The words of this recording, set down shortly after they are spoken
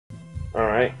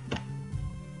Alright.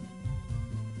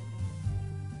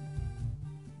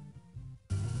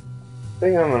 I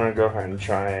think I'm gonna go ahead and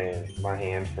try my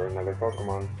hand for another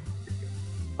Pokemon.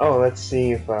 Oh, let's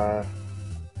see if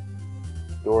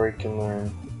Dory can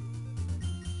learn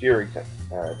Fury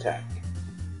attack.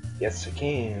 Yes, I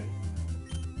can.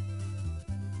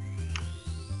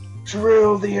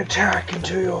 Drill the attack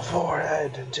into your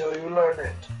forehead until you learn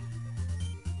it.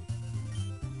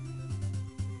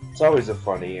 It's always a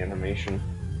funny animation.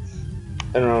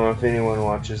 I don't know if anyone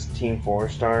watches Team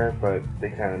 4-Star, but they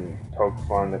kind of poke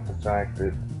fun at the fact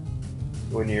that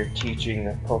when you're teaching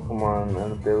a Pokemon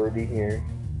an ability here,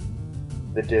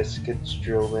 the disc gets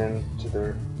drilled into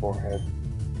their forehead.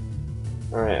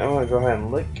 Alright, I'm gonna go ahead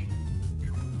and lick.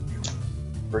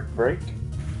 Brick break.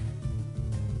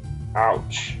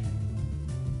 Ouch.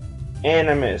 And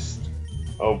I missed.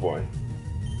 Oh boy.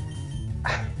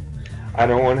 I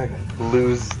don't want to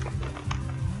lose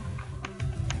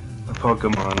a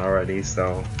Pokemon already,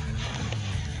 so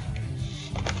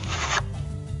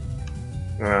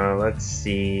let's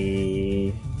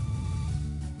see.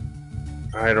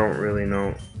 I don't really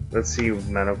know. Let's see what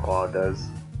Metal Claw does.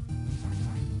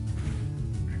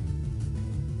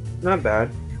 Not bad.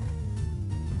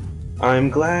 I'm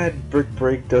glad Brick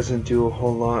Break doesn't do a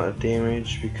whole lot of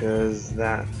damage because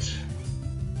that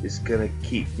is gonna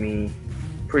keep me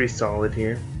pretty solid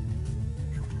here.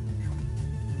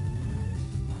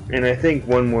 And I think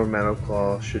one more Metal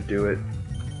Claw should do it.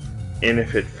 And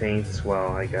if it faints,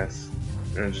 well, I guess.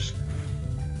 And just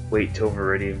wait till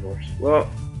Viridian Force. Well,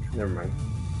 never mind.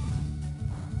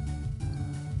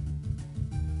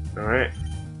 Alright.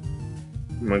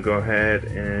 I'm gonna go ahead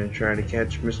and try to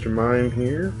catch Mr. Mime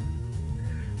here.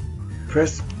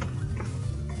 Press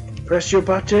your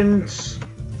buttons!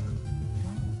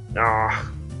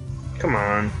 Ah, come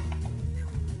on.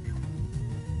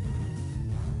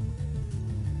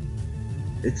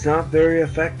 It's not very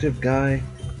effective, guy.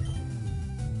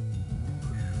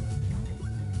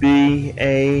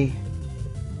 B-A...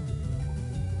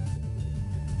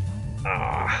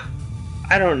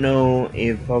 I don't know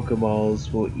if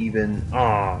Pokeballs will even...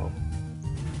 Oh.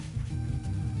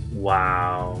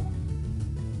 Wow.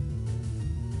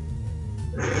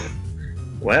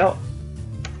 Well,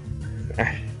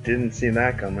 I didn't see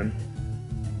that coming.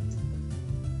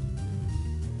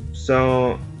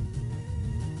 So...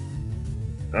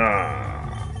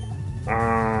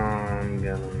 I'm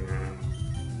gonna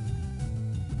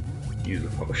use a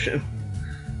potion.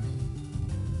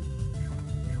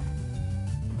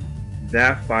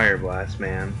 That Fire Blast,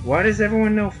 man. Why does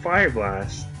everyone know Fire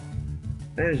Blast?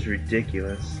 That is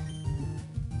ridiculous.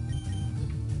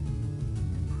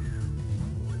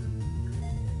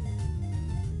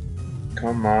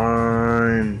 Come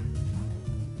on.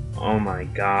 Oh my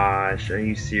gosh, are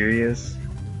you serious?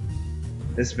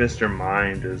 This Mr.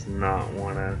 Mime does not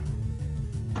wanna...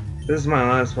 This is my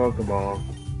last Pokeball.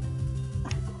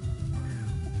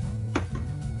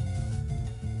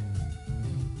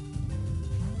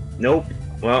 Nope.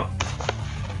 Well,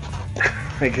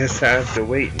 I guess I have to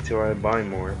wait until I buy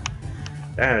more.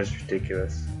 That is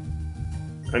ridiculous.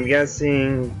 I'm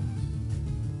guessing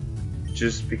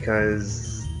just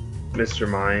because Mr.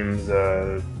 Mime's,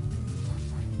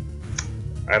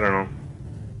 I don't know,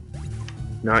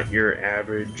 not your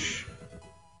average,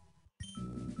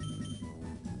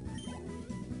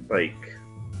 like,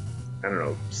 I don't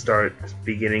know,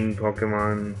 beginning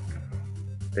Pokemon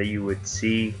that you would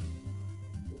see.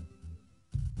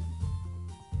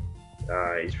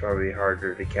 He's probably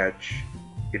harder to catch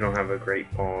if you don't have a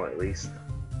great ball, at least.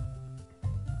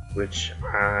 Which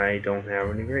I don't have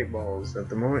any great balls at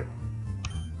the moment.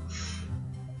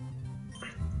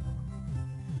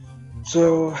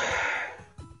 So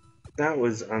that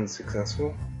was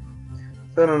unsuccessful.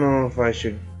 So I don't know if I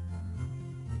should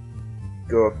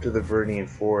go up to the Viridian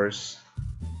Forest,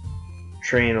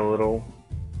 train a little.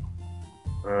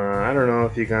 I don't know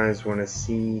if you guys want to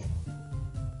see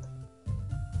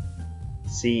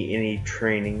any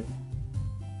training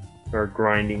or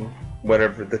grinding,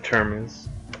 whatever the term is.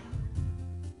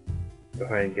 Go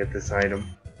ahead and get this item.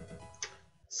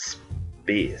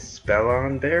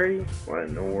 Spellon Berry? What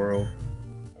in the world?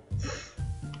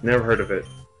 Never heard of it.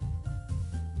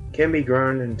 Can be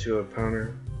ground into a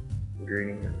powder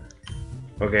ingredient.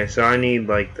 Okay, so I need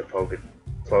like the Poke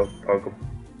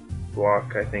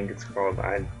Block, I think it's called.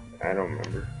 I don't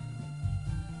remember.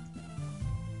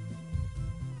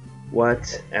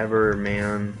 Whatever,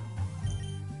 man.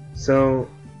 So,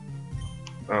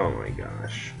 oh my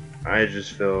gosh, I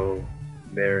just feel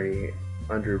very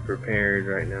underprepared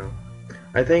right now.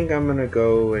 I think I'm gonna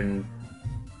go and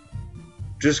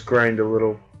just grind a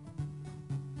little.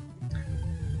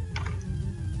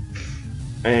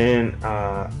 And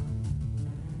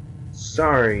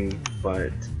sorry,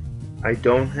 but I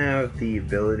don't have the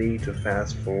ability to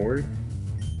fast forward,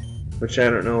 which I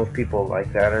don't know if people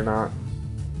like that or not.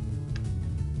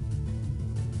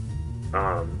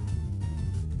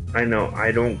 I know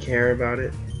I don't care about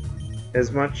it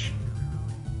as much,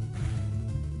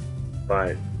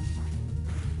 but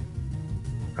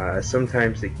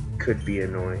sometimes it could be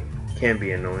annoying. Can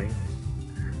be annoying.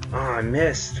 Oh, I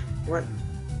missed. What?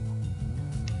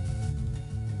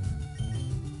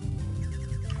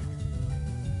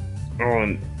 Oh,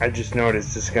 and I just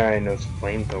noticed this guy knows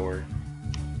flamethrower.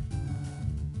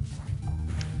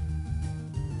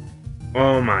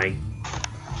 Oh my.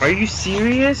 Are you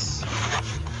serious?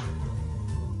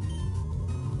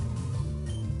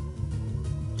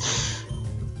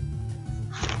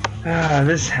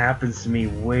 This happens to me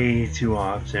way too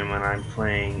often when I'm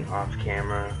playing off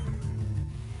camera.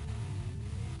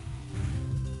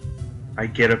 I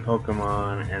get a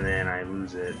Pokemon and then I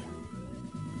lose it.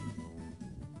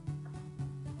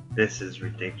 This is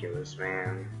ridiculous,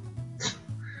 man.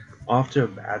 Off to a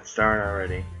bad start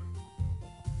already.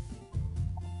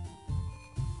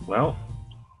 Well,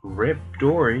 rip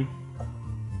Dory.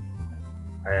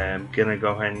 I'm gonna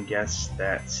go ahead and guess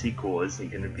that sequel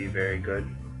isn't gonna be very good.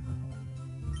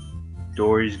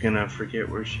 Dory's gonna forget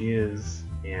where she is,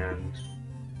 and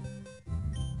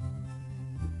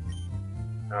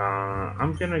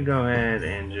I'm gonna go ahead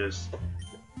and just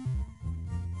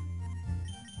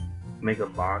make a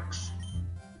box.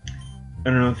 I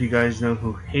don't know if you guys know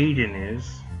who Hayden is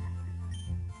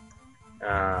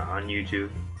on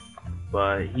YouTube,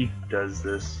 but he does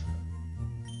this.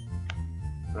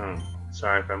 Oh,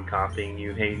 sorry if I'm copying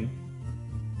you, Hayden.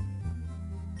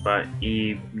 But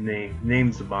he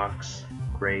names the box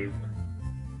Grave.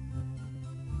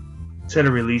 Instead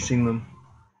of releasing them,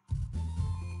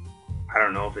 I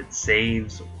don't know if it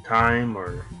saves time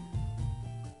or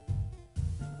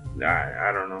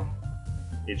I don't know.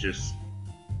 It just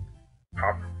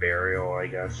proper burial, I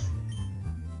guess.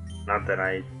 Not that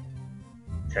I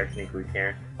technically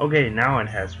care. Okay, now it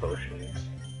has potions.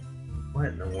 What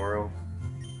in the world?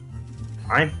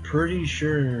 I'm pretty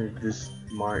sure this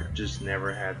mart just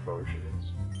never had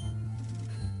potions.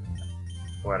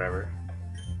 Whatever.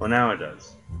 Well, now it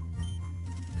does.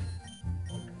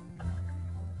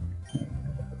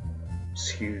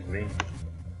 Excuse me.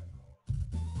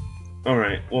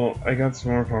 Alright, well, I got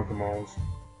some more Pokeballs.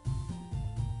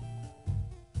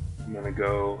 I'm gonna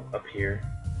go up here.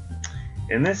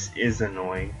 And this is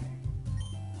annoying.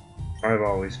 I've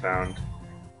always found.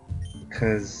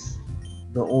 Because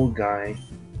the old guy,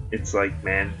 it's like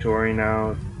mandatory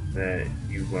now that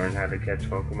you learn how to catch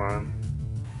Pokemon.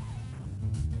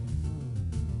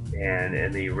 And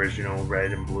in the original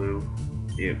Red and Blue,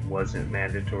 it wasn't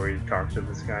mandatory to talk to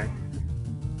this guy.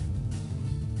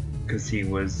 Because he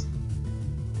was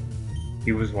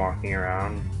walking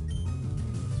around.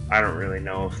 I don't really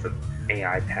know if the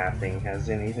AI pathing has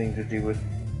anything to do with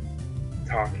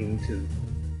talking to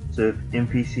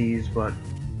NPCs, but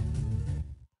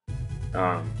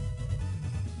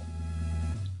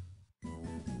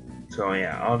so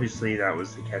yeah, obviously that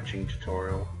was the catching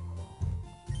tutorial.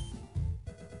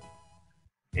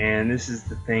 And this is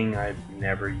the thing I've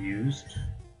never used.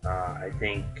 I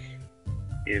think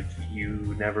if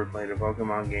you never played a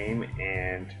Pokemon game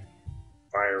and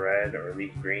Firered or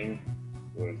Leaf Green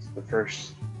was the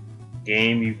first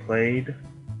game you played,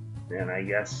 then I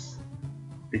guess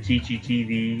the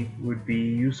TTTV would be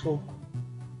useful.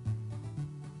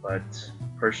 But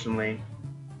personally,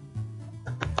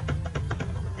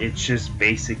 it's just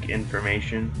basic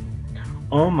information.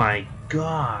 Oh my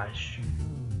gosh!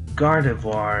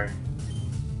 Gardevoir!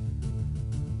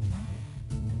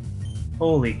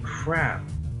 Holy crap!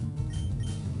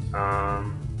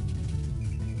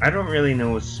 I don't really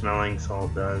know what smelling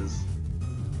salt does.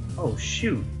 Oh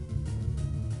shoot!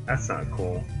 That's not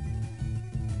cool.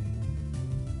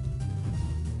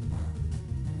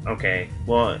 Okay,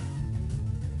 well,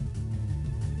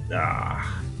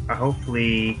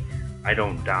 hopefully I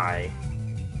don't die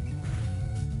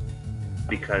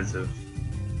because of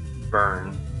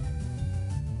burn.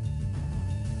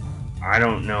 I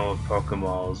don't know if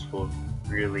Pokeballs will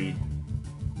really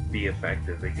be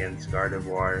effective against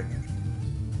Gardevoir.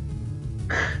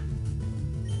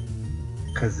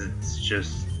 Because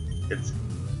it's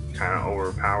kind of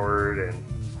overpowered and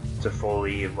it's a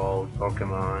fully evolved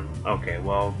Pokemon. Okay,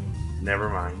 well, never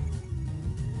mind.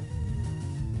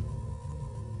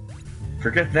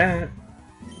 Forget that.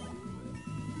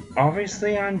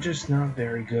 Obviously, I'm just not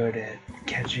very good at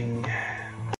catching